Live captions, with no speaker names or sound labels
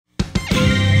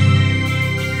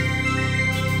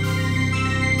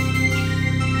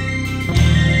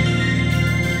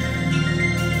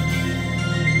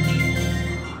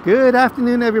Good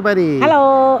afternoon, everybody.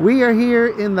 Hello. We are here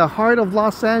in the heart of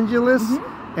Los Angeles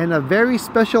and a very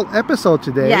special episode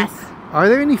today. Yes. Are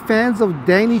there any fans of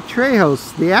Danny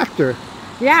Trejo's, the actor?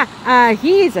 Yeah,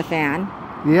 he's a fan.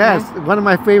 Yes, one of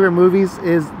my favorite movies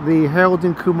is the Harold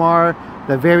and Kumar,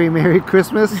 The Very Merry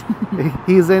Christmas.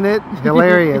 He's in it,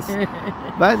 hilarious.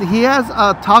 But he has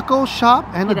a taco shop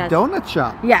and a donut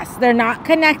shop. Yes, they're not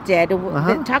connected.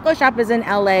 The taco shop is in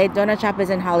LA, donut shop is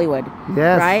in Hollywood.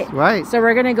 Yes, right. So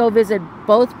we're going to go visit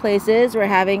both places. We're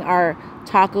having our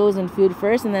tacos and food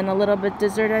first and then a little bit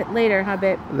dessert later, huh,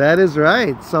 babe? That is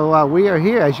right. So we are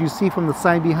here, as you see from the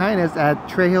sign behind us, at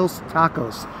Trejo's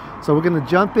Tacos. So we're going to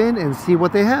jump in and see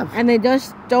what they have. And they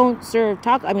just don't serve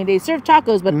tacos. I mean, they serve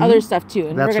tacos, but other stuff too.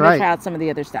 And we're going to try out some of the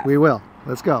other stuff. We will.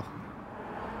 Let's go.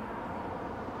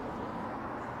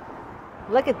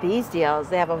 Look at these deals.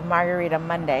 They have a Margarita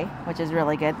Monday, which is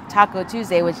really good. Taco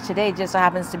Tuesday, which today just so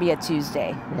happens to be a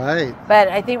Tuesday. Right. But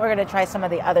I think we're going to try some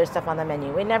of the other stuff on the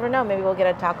menu. We never know. Maybe we'll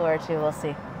get a taco or two. We'll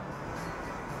see.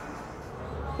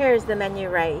 Here's the menu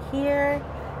right here.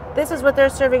 This is what they're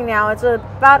serving now. It's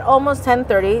about almost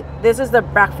 10:30. This is the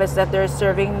breakfast that they're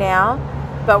serving now,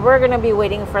 but we're going to be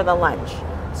waiting for the lunch.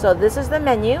 So this is the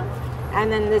menu,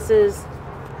 and then this is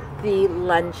the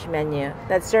lunch menu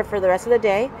that's served for the rest of the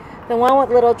day. The one with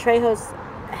little Trejo's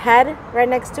head right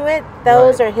next to it,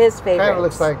 those are his favorites. Kind of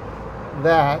looks like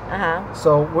that.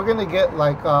 So we're going to get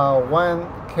like one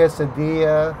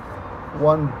quesadilla,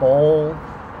 one bowl.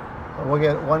 We'll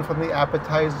get one from the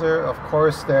appetizer, of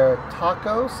course, their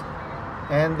tacos,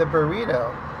 and the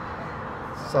burrito.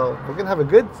 So we're gonna have a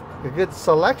good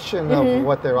selection of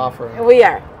what they're offering. We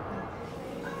are.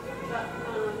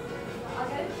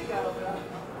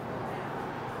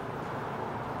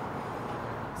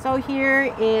 So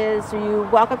here is, you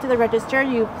walk up to the register,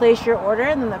 you place your order,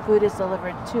 and then the food is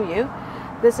delivered to you.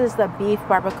 This is the beef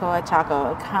barbacoa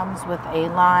taco. It comes with a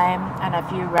lime and a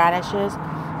few radishes.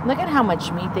 Look at how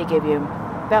much meat they give you.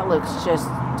 That looks just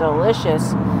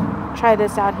delicious. Try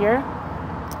this out here.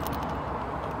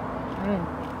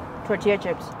 Tortilla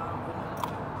chips.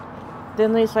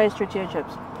 Thinly sliced tortilla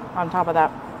chips on top of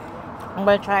that. I'm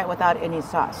going to try it without any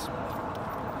sauce.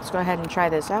 Let's go ahead and try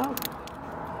this out.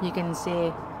 You can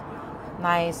see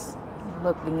nice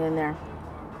looking in there.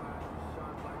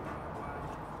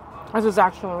 This is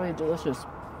actually really delicious.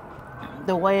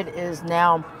 The way it is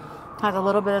now has a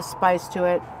little bit of spice to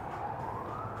it.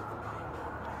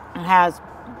 It has,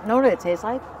 you know what it tastes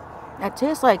like? It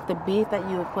tastes like the beef that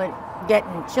you would get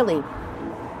in chili.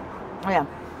 Oh yeah,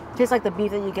 it tastes like the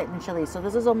beef that you get in chili. So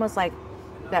this is almost like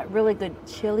that really good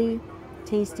chili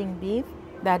tasting beef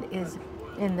that is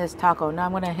in this taco. Now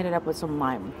I'm gonna hit it up with some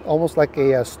lime. Almost like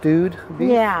a stewed beef?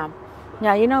 Yeah,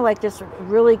 you know, like just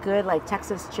really good like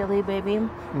Texas chili, baby.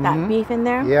 That beef in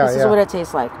there, this is what it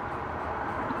tastes like.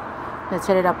 Let's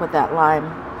hit it up with that lime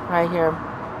right here.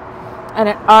 And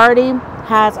it already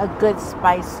has a good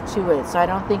spice to it. So I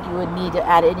don't think you would need to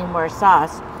add any more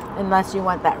sauce unless you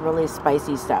want that really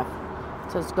spicy stuff.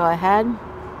 So let's go ahead,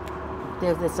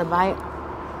 give this a bite.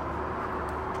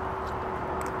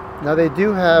 Now they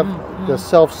do have the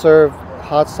self-serve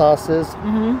hot sauces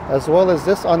as well as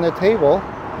this on their table.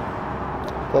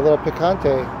 The little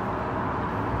picante.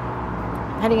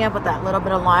 Heading up with that little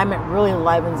bit of lime, it really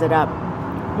livens it up.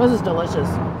 This is delicious.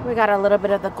 We got a little bit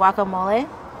of the guacamole.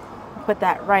 Put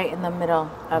that right in the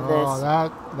middle of this.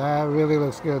 Oh, that really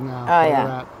looks good now. Oh,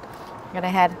 yeah. Gonna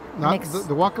ahead mix.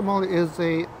 The guacamole is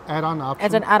a add-on option.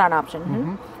 It's an add-on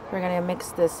option. We're gonna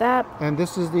mix this up. And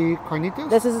this is the carnitas?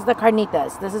 This is the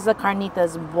carnitas. This is the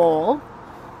carnitas bowl.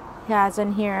 It has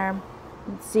in here,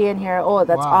 let's see in here, oh,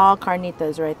 that's all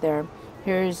carnitas right there.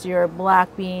 Here's your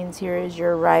black beans, here's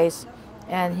your rice,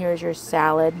 and here's your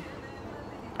salad.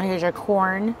 Here's your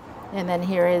corn, and then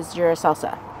here is your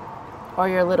salsa, or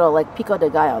your little like pico de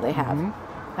gallo they have.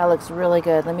 That looks really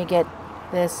good. Let me get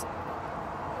this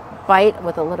bite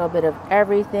with a little bit of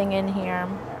everything in here.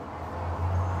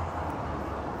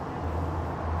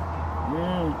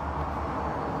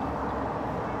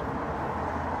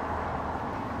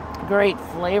 Great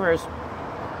flavors.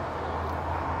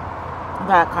 We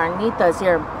got carnitas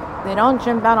here. They don't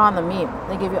chimp out on the meat.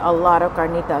 They give you a lot of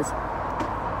carnitas.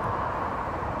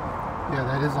 Yeah,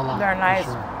 that is a lot. They're nice.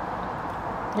 Sure.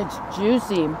 It's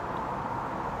juicy.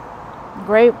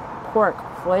 Great pork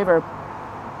flavor.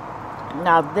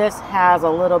 Now this has a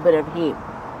little bit of heat.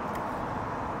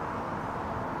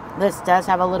 This does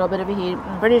have a little bit of a heat.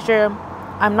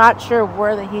 I'm not sure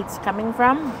where the heat's coming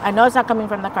from. I know it's not coming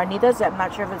from the carnitas. I'm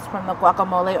not sure if it's from the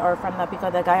guacamole or from the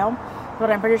pico de gallo. But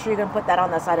I'm pretty sure you can put that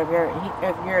on the side of your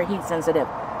if you're heat sensitive.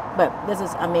 But this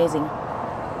is amazing.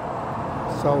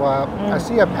 So I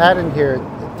see a pattern here.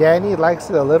 Danny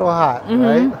likes it a little hot,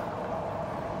 right?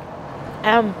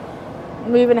 And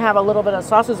we even have a little bit of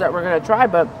sauces that we're going to try,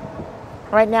 but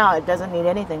right now it doesn't need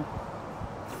anything.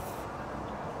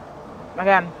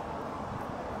 Again,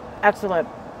 excellent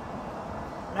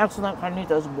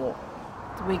carnitas bowl.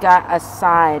 We got a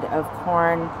side of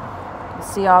corn. You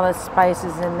see all the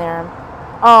spices in there,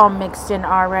 all mixed in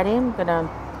already. I'm gonna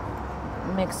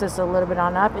mix this a little bit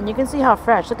on up, and you can see how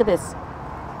fresh. Look at this.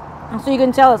 So you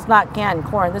can tell it's not canned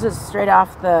corn. This is straight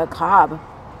off the cob.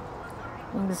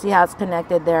 You can see how it's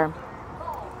connected there.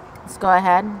 Let's go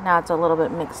ahead. Now it's a little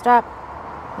bit mixed up.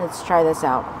 Let's try this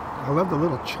out. I love the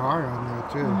little char on there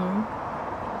too.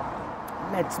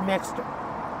 It's mixed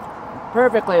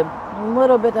perfectly. A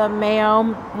little bit of mayo,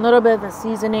 a little bit of the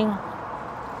seasoning.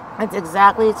 It's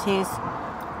exactly tastes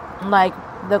like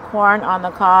the corn on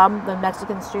the cob, the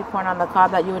Mexican street corn on the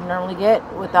cob that you would normally get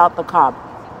without the cob.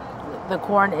 The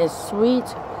corn is sweet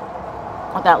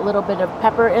with that little bit of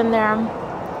pepper in there.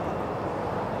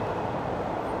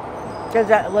 Gives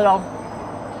that little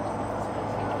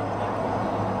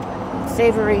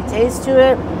savory taste to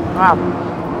it.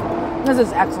 Wow, this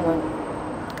is excellent.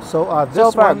 So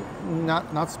this one,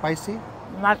 not spicy?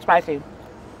 Not spicy.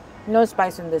 No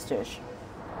spice in this dish.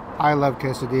 I love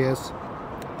quesadillas.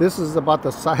 This is about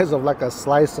the size of like a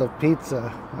slice of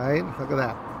pizza, right? Look at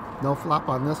that. No flop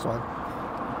on this one.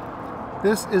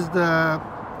 This is the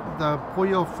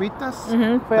pollo fritas,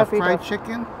 pollo fried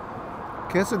chicken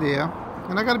quesadilla.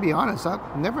 And I gotta be honest,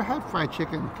 I've never had fried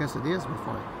chicken quesadillas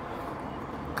before.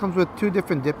 Comes with two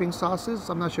different dipping sauces.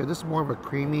 I'm not sure. This is more of a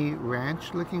creamy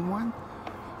ranch looking one.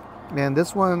 And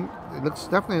this one, it looks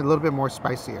definitely a little bit more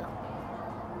spicier.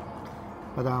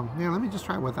 But yeah, let me just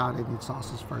try it without any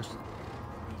sauces first.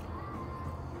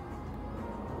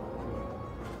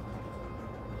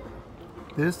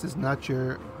 This is not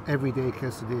your everyday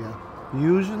quesadilla.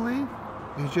 Usually,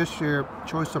 it's just your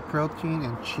choice of protein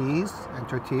and cheese and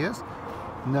tortillas.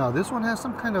 No, this one has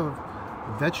some kind of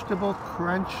vegetable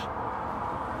crunch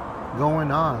going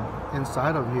on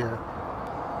inside of here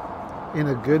in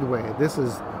a good way. This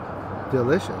is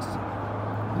delicious.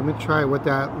 Let me try it with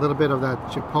that little bit of that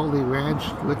chipotle ranch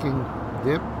looking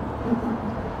dip.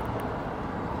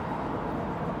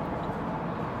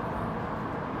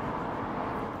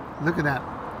 Look at that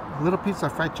little piece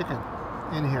of fried chicken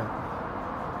in here.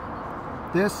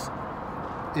 This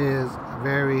is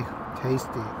very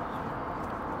tasty.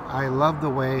 I love the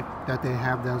way that they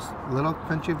have those little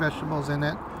crunchy vegetables in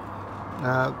it.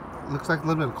 Looks like a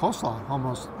little bit of coleslaw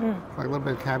almost, like a little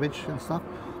bit of cabbage and stuff.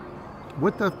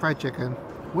 With the fried chicken,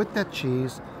 with that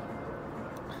cheese,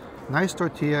 nice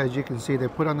tortilla. As you can see, they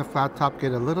put on the flat top,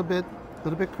 get a little bit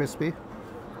crispy.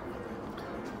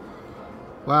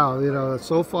 Wow, you know,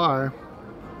 so far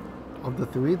of the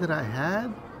three that I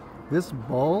had, this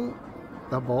bowl,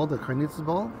 the carnitas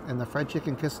bowl, and the fried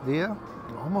chicken quesadilla,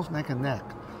 almost neck and neck.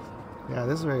 Yeah,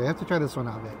 this is very. You have to try this one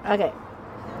out, babe. Okay.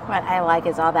 What I like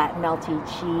is all that melty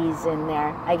cheese in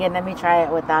there. Again, let me try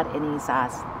it without any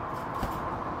sauce.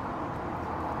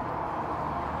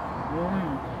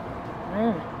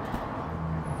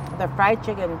 The fried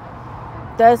chicken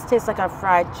does taste like a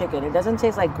fried chicken. It doesn't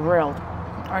taste like grilled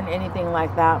or anything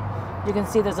like that. You can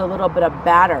see there's a little bit of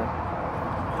batter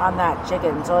on that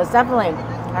chicken. So it's definitely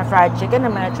a fried chicken.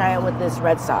 I'm going to try it with this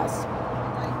red sauce.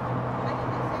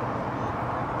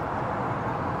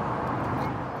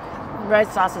 Red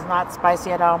sauce is not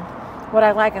spicy at all. What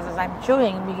I like is as I'm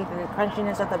chewing, you get the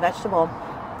crunchiness of the vegetable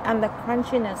and the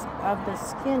crunchiness of the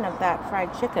skin of that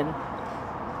fried chicken.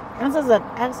 This is an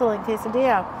excellent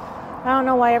quesadilla. I don't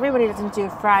know why everybody doesn't do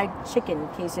fried chicken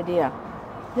quesadilla.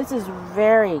 This is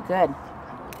very good.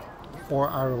 For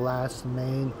our last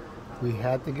main, we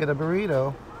had to get a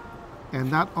burrito. And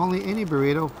not only any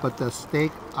burrito, but the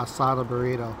steak asada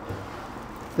burrito.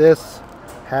 This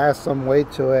has some weight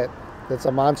to it. It's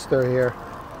a monster here.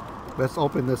 Let's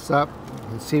open this up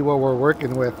and see what we're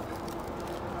working with.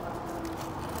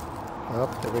 Oh,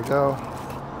 there we go.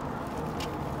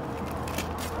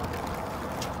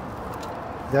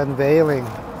 The unveiling.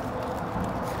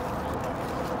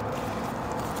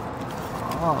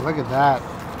 Oh, look at that.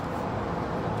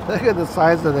 Look at the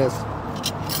size of this.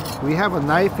 We have a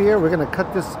knife here. We're going to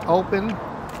cut this open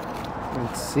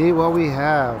and see what we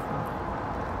have.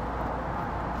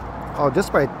 Oh,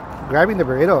 just by grabbing the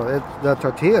burrito, the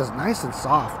tortilla is nice and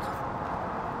soft.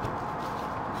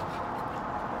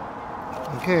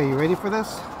 Okay, are you ready for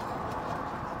this?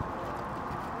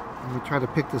 Let me try to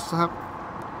pick this up.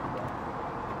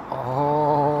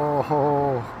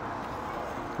 Oh,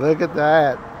 look at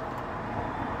that.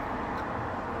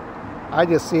 I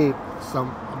just see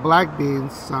some black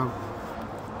beans,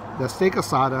 the steak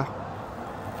asada,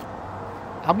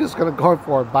 I'm just gonna go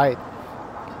for a bite.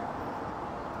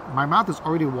 My mouth is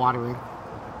already watering,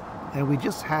 and we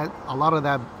just had a lot of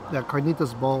that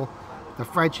carnitas bowl, the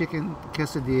fried chicken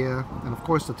quesadilla, and of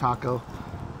course the taco.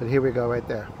 But here we go, right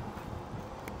there.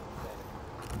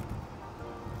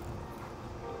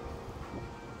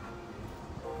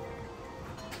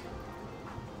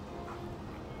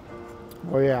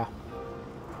 Oh yeah,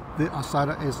 the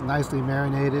asada is nicely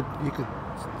marinated. You could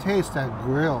taste that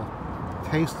grill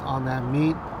taste on that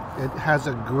meat. It has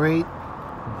a great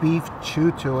beef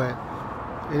chew to it.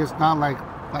 It is not like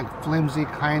flimsy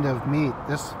kind of meat.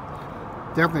 This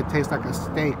definitely tastes like a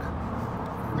steak,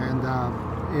 and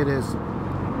it is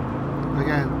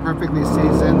again perfectly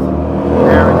seasoned,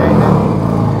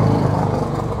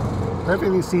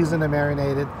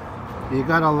 marinated. You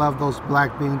gotta love those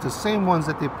black beans, the same ones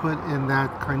that they put in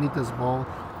that carnitas bowl.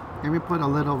 And we put a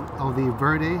little of the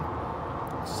verde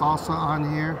salsa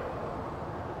on here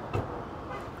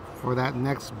for that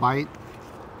next bite.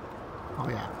 Oh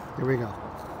yeah, here we go.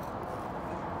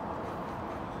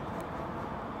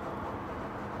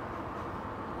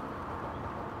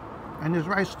 And there's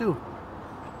rice too.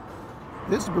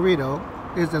 This burrito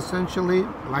is essentially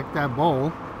like that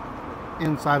bowl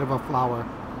inside of a flour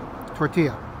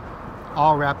tortilla,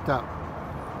 all wrapped up.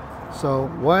 So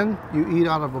one you eat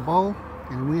out of a bowl,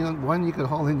 and one you could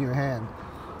hold in your hand.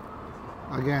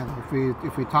 Again,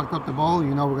 if we talked up the bowl,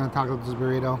 you know we're going to talk up this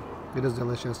burrito. It is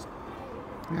delicious.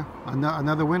 Yeah,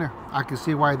 another winner. I can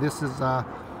see why this is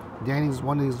Danny's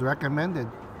one of his recommended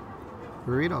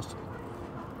burritos.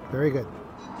 Very good.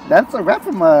 That's a wrap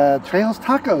from Trejo's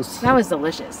Tacos. That was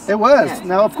delicious. It was. Yes.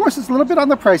 Now, of course, it's a little bit on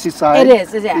the pricey side.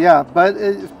 It is, yeah. Yeah, but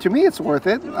to me, it's worth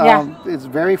it. Yeah. It's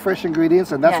very fresh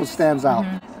ingredients, and that's what stands out.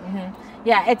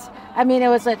 Yeah, it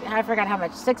was I forgot how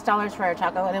much, $6 for a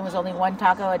taco, and it was only one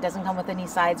taco. It doesn't come with any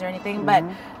sides or anything, but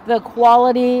the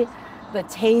quality, the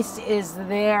taste is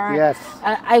there. Yes.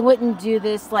 I wouldn't do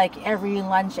this like every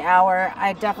lunch hour.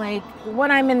 I definitely,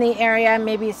 when I'm in the area,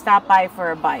 maybe stop by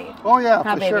for a bite. Oh yeah,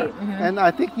 for sure. And I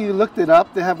think you looked it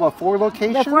up. They have 4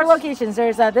 locations. There are 4 locations.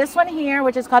 There's this one here,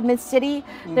 which is called Mid City.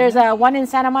 There's one in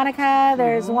Santa Monica.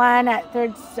 There's one at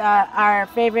our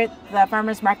favorite, the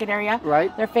Farmers Market area.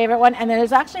 Right. Their favorite one. And then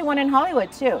there's actually one in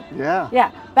Hollywood too. Yeah.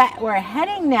 Yeah. But we're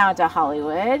heading now to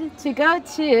Hollywood to go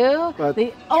to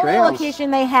the only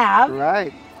location they have.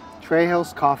 Right.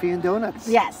 Trejo's Coffee and Donuts.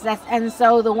 Yes, and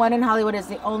so the one in Hollywood is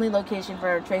the only location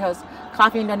for Trejo's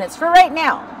Coffee and Donuts for right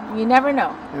now. You never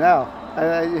know. You know,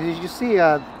 as you see,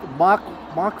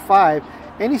 Mach 5.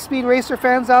 Any Speed Racer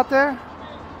fans out there?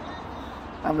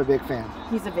 I'm a big fan.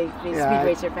 He's a big Speed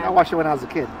Racer fan. I watched it when I was a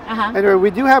kid. Anyway, we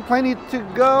do have plenty to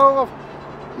go.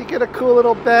 You get a cool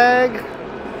little bag.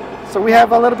 So we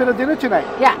have a little bit of dinner tonight.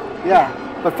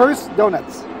 Yeah. But first,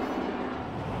 donuts.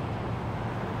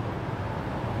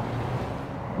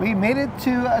 We made it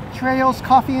to Trejo's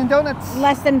Coffee and Donuts.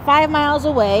 Less than 5 miles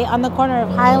away on the corner of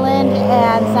Highland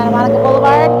and Santa Monica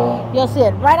Boulevard. You'll see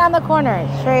it right on the corner,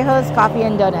 Trejo's Coffee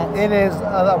and Donuts. It is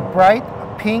a bright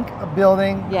pink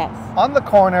building. Yes. On the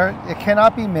corner. It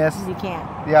cannot be missed. You can't.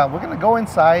 Yeah, we're going to go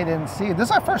inside and see. This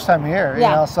is our first time here, you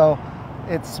know, so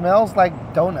it smells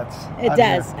like donuts. It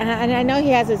does. And I know he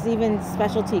has his even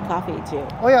specialty coffee too.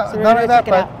 Oh yeah, so none of that,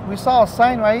 but we saw a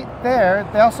sign right there.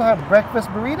 They also have breakfast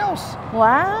burritos.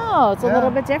 Wow, it's a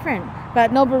little bit different.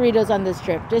 But no burritos on this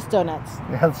trip, just donuts.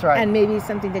 Yeah, that's right. And maybe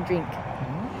something to drink.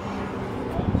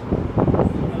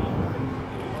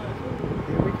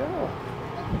 Here we go.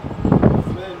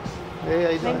 Hey, how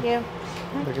you doing? Thank you.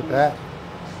 Look at that.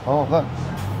 Oh, look.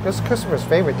 This is Christopher's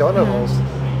favorite donut rolls.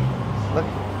 Look.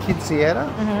 Quinceañera,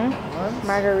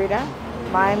 margarita,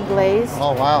 lime glaze.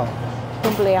 Oh wow!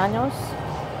 Cumpleaños.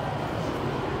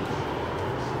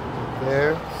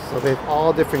 There, so they have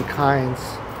all different kinds.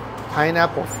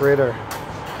 Pineapple fritter,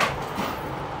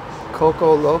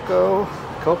 coco loco,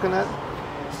 coconut,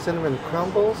 cinnamon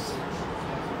crumbles.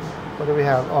 What do we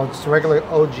have? Oh, just regular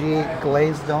OG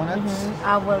glazed donuts.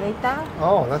 Abuelita.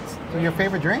 Oh, that's your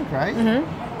favorite drink, right?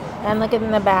 And look at in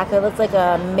the back, it looks like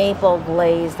a maple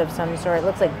glazed of some sort. It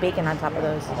looks like bacon on top of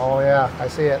those. Oh yeah, I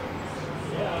see it.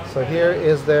 So here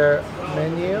is their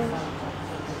menu.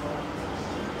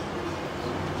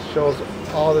 Shows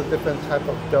all the different type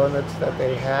of donuts that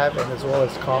they have, and as well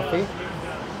as coffee.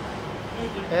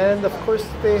 And of course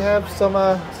they have some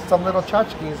little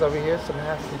tchotchkes over here, some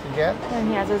hats you can get. And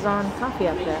he has his own coffee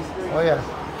up there. Oh yeah.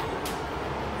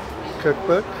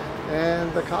 Cookbook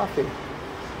and the coffee.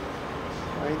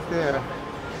 Right there.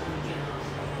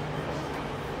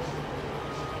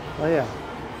 Oh yeah.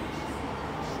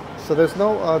 So there's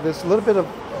there's a little bit of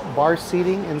bar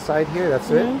seating inside here.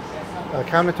 That's it.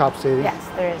 Countertop seating. Yes,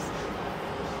 there is.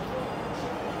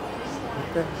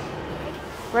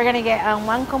 We're gonna get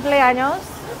one cumpleaños,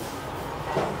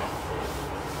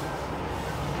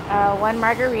 one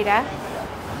margarita,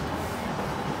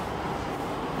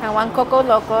 and one coco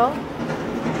loco,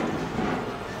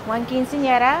 one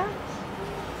quinceañera.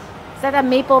 Is that a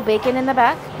maple bacon in the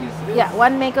back? Yeah,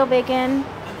 one maple bacon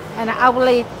and an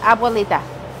abuelita.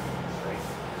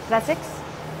 Is that 6?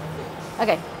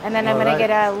 Okay, and then I'm gonna get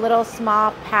a little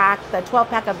small pack, the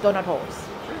 12-pack of donut holes.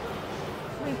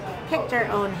 We picked our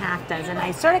own half dozen.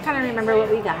 I sort of kind of remember what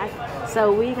we got.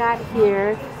 So we got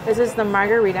here, this is the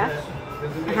margarita.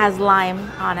 It has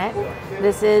lime on it.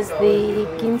 This is the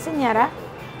quinceañera,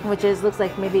 which looks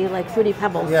like maybe like Fruity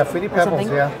Pebbles. Yeah, Fruity Pebbles,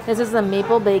 yeah. This is the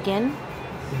maple bacon.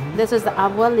 This is the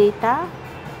abuelita,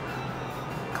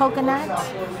 coconut,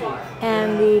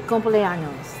 and the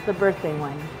cumpleaños, the birthday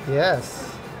one. Yes.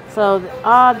 So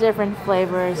all different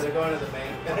flavors.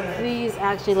 These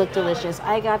actually look delicious.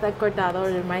 I got the cortado.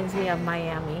 It reminds me of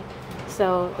Miami.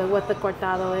 So what the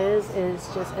cortado is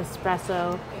just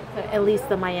espresso. At least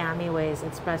the Miami way is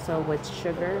espresso with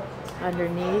sugar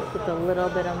underneath with a little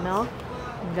bit of milk.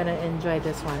 I'm gonna enjoy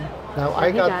this one. Now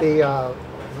I got the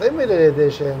limited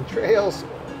edition TREJO'S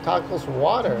Tacos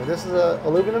water. This is an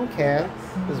aluminum can.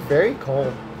 It's very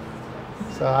cold,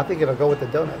 so I think it'll go with the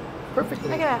donut perfectly.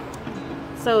 Look at that.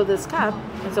 So this cup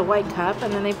is a white cup,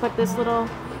 and then they put this little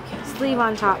sleeve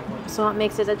on top, so it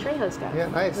makes it a TREJO'S cup. Yeah,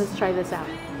 nice. Let's try this out.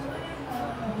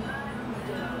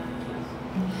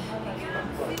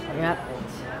 Yep.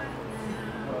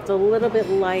 It's a little bit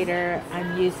lighter.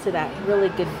 I'm used to that really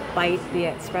good bite the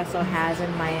espresso has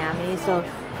in Miami. So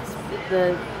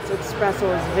the espresso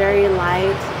is very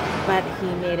light, but he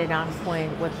made it on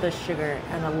point with the sugar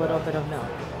and a little bit of milk.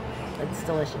 It's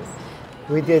delicious.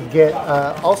 We did get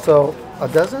also a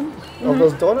dozen of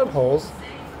those donut holes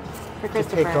For to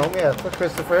Christopher. take home. Yeah, for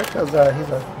Christopher, because he's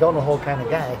a donut hole kind of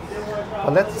guy.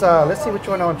 But let's see which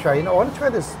one I want to try. You know, I want to try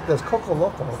this Coco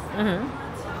Loco.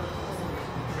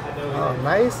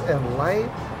 Nice and light.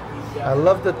 I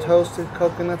love the toasted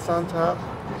coconuts on top.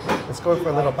 Let's go for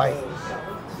a little bite.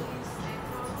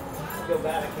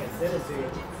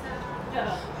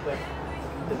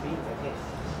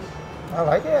 I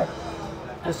like it.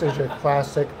 This is your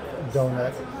classic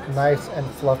donut. Nice and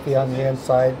fluffy on the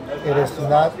inside. It is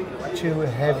not too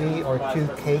heavy or too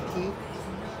cakey.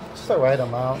 Just the right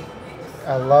amount.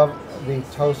 I love the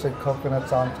toasted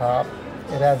coconuts on top.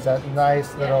 It has that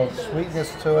nice little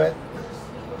sweetness to it.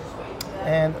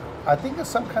 And I think it's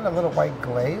some kind of little white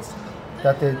glaze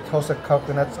that the toasted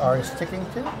coconuts are sticking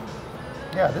to.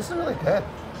 Yeah, this is really good.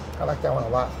 I like that one a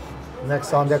lot.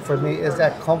 Next on deck for me is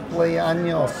that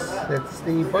cumpleaños. It's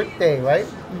the birthday, right?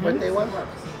 Birthday one?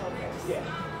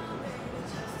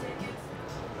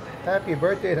 Happy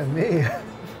birthday to me.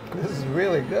 This is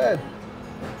really good.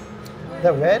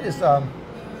 The red is, I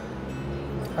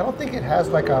don't think it has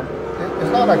like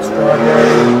it's not like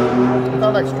strawberry. It's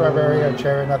not like strawberry or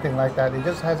cherry, nothing like that. It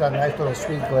just has a nice little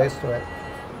sweet glaze to it.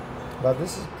 But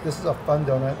this is a fun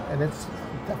donut, and it's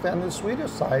definitely on the sweeter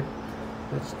side.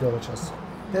 It's delicious.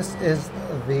 This is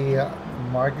the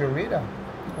margarita,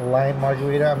 lime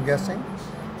margarita, I'm guessing.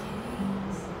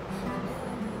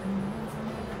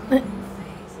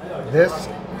 This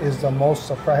is the most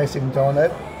surprising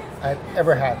donut I've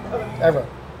ever had, ever.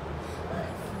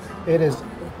 It is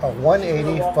a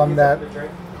 180 from that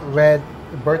red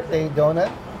birthday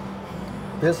donut.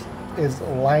 This is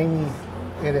limey.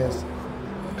 It is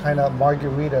kind of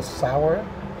margarita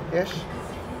sour-ish.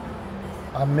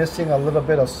 I'm missing a little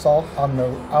bit of salt on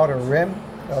the outer rim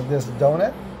of this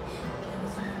donut.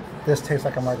 This tastes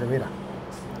like a margarita.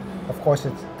 Of course,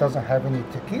 it doesn't have any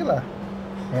tequila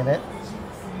in it,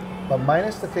 but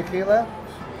minus the tequila,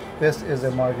 this is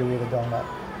a margarita donut.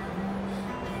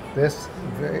 This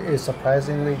is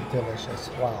surprisingly delicious.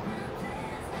 Wow.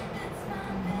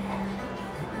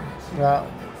 Now,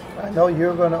 I know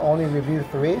you're going to only review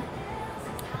 3,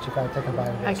 but you got to take a bite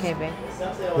of this. Okay, babe.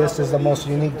 This is the most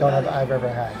unique donut I've ever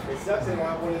had.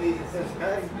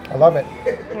 I love it.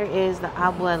 Here is the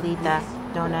abuelita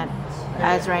donut.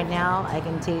 As right now, I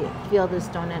can feel this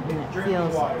donut, and it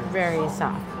feels very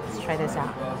soft. Let's try this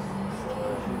out.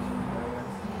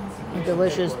 A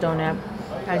delicious donut,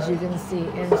 as you can see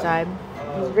inside.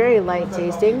 It's very light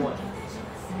tasting.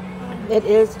 It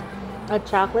is a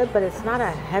chocolate, but it's not a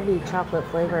heavy chocolate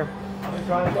flavor.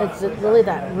 It's really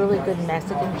that really good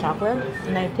Mexican chocolate,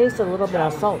 and I taste a little bit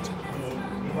of salt.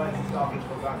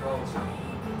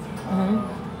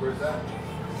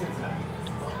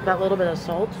 That little bit of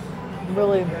salt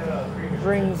really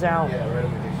brings out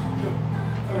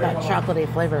that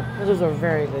chocolatey flavor. This is a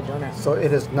very good donut. So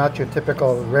it is not your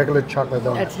typical regular chocolate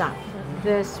donut. It's not.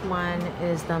 This one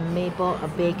is the maple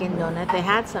bacon donut. They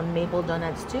had some maple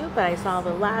donuts too, but I saw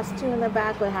the last two in the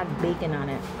back that had bacon on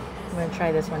it. I'm going to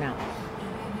try this one out.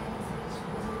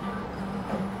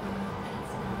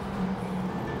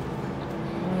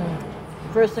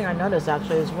 First thing I noticed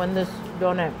actually is when this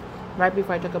donut, right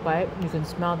before I took a bite, you can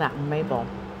smell that maple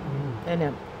in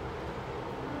it.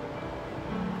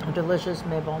 A delicious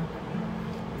maple.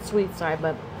 Sweet side,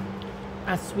 but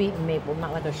a sweet maple,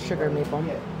 not like a sugar maple.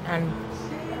 And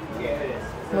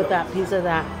with that piece of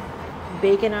that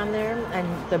bacon on there, and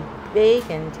the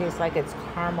bacon tastes like it's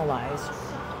caramelized.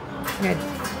 It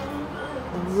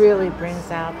really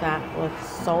brings out that with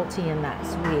salty and that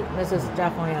sweet. This is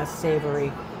definitely a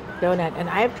savory donut, and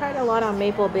I've tried a lot on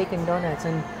maple bacon donuts,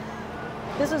 and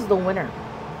this is the winner.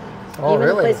 Oh, even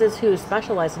really? places who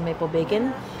specialize in maple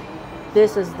bacon,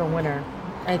 this is the winner.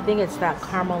 I think it's that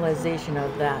caramelization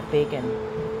of that bacon.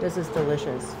 This is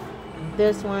delicious.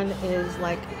 This one is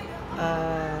like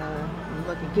a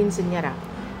quinceañera.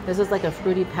 This is like a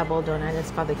fruity pebble donut. It's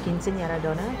called the quinceañera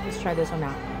donut. Let's try this one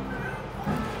out.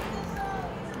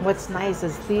 What's nice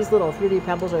is these little fruity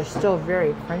pebbles are still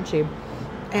very crunchy,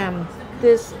 and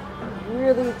this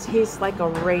really tastes like a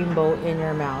rainbow in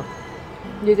your mouth.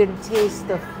 You can taste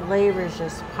the flavors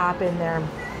just pop in there.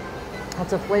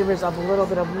 Lots of flavors of a little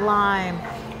bit of lime,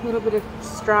 a little bit of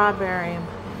strawberry.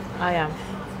 Oh yeah.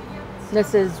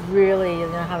 This is really, you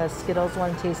know how the Skittles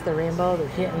one tastes the rainbow?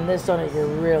 In this donut, you're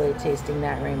really tasting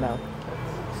that rainbow.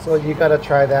 So you gotta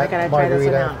try that. I gotta try this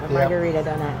one out, the margarita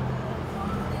donut.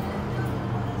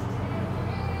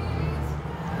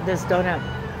 This donut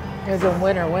is a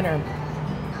winner.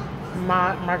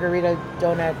 Margarita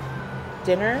donut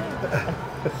dinner.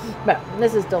 But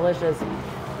this is delicious. A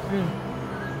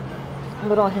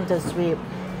little hint of sweet.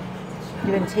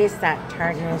 You can taste that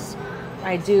tartness.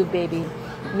 I do, baby.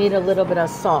 Need a little bit of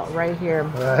salt right here.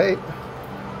 Right.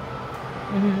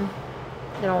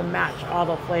 It'll match all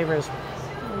the flavors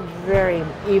very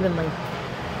evenly.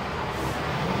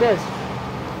 This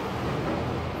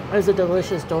is a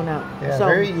delicious donut. Yeah, so,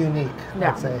 very unique,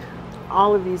 I'd say.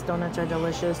 All of these donuts are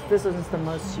delicious. This is the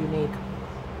most unique.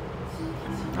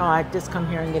 Oh, I'd just come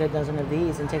here and get a dozen of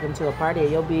these and take them to a party.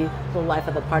 You'll be the life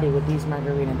of the party with these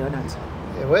margarita donuts.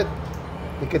 It would.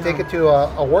 You could take it to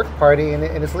a work party and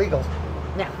it's legal.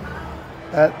 Yeah.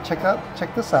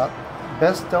 Check this out.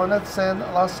 Best donuts in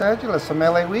Los Angeles from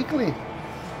LA Weekly.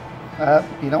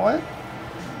 You know what?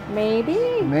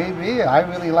 Maybe. I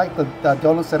really like the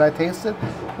donuts that I tasted.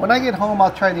 When I get home,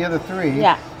 I'll try the other three.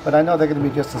 Yeah. But I know they're going to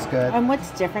be just as good. And what's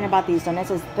different about these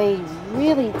donuts is they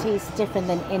really taste different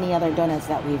than any other donuts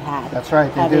that we've had. That's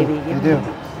right. They do. They do.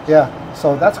 Yeah.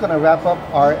 So that's going to wrap up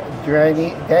our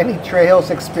Danny Trejo's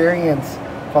experience,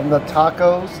 from the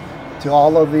tacos to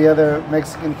all of the other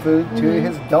Mexican food to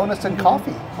his donuts and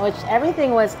coffee. Which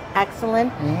everything was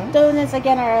excellent. Donuts,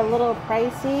 again, are a little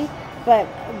pricey, but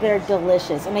they're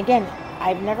delicious. And again,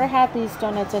 I've never had these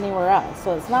donuts anywhere else,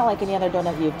 so it's not like any other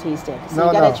donut you've tasted. So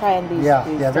you got to try these. Yeah,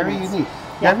 these very donuts. unique.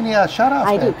 You have any shout-outs?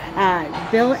 I do.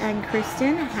 Bill and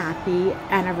Kristen, happy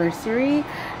anniversary.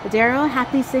 Daryl,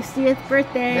 happy 60th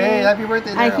birthday. Hey, happy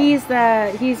birthday,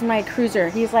 Daryl. He's my cruiser.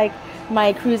 He's like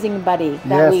my cruising buddy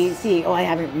that we see. Oh, I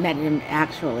haven't met him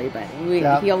actually, but we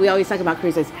always talk about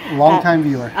cruises. Long-time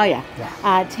viewer. Oh, yeah.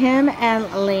 Tim and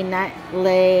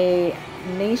Lenaisha.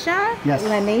 Yes.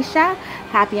 Lenaisha,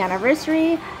 happy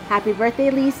anniversary. Happy birthday,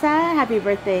 Lisa. Happy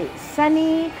birthday,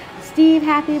 Sunny. Steve,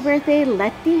 happy birthday.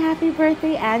 Letty, happy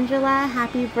birthday. Angela,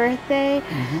 happy birthday.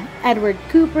 Edward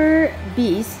Cooper,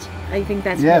 Beast. I think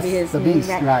that's maybe his name. Beast,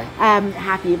 right.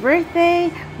 Happy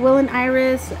birthday. Will and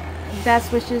Iris,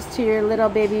 best wishes to your little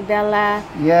baby Bella.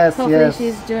 Yes, Hopefully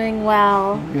she's doing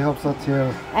well. We hope so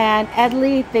too. And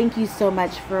Edley, thank you so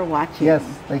much for watching. Yes,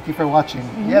 thank you for watching.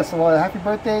 Yes, well, happy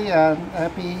birthday and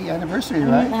happy anniversary,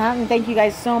 right? And thank you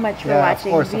guys so much for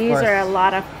watching. Of course, These are a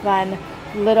lot of fun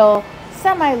little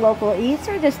semi-local eats,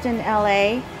 or just in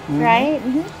LA, right?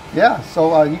 Yeah,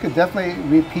 so you could definitely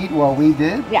repeat what we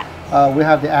did. Yeah. We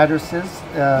have the addresses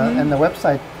and the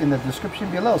website in the description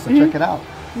below, so check it out.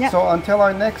 So until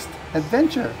our next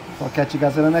adventure, we'll catch you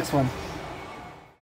guys in the next one.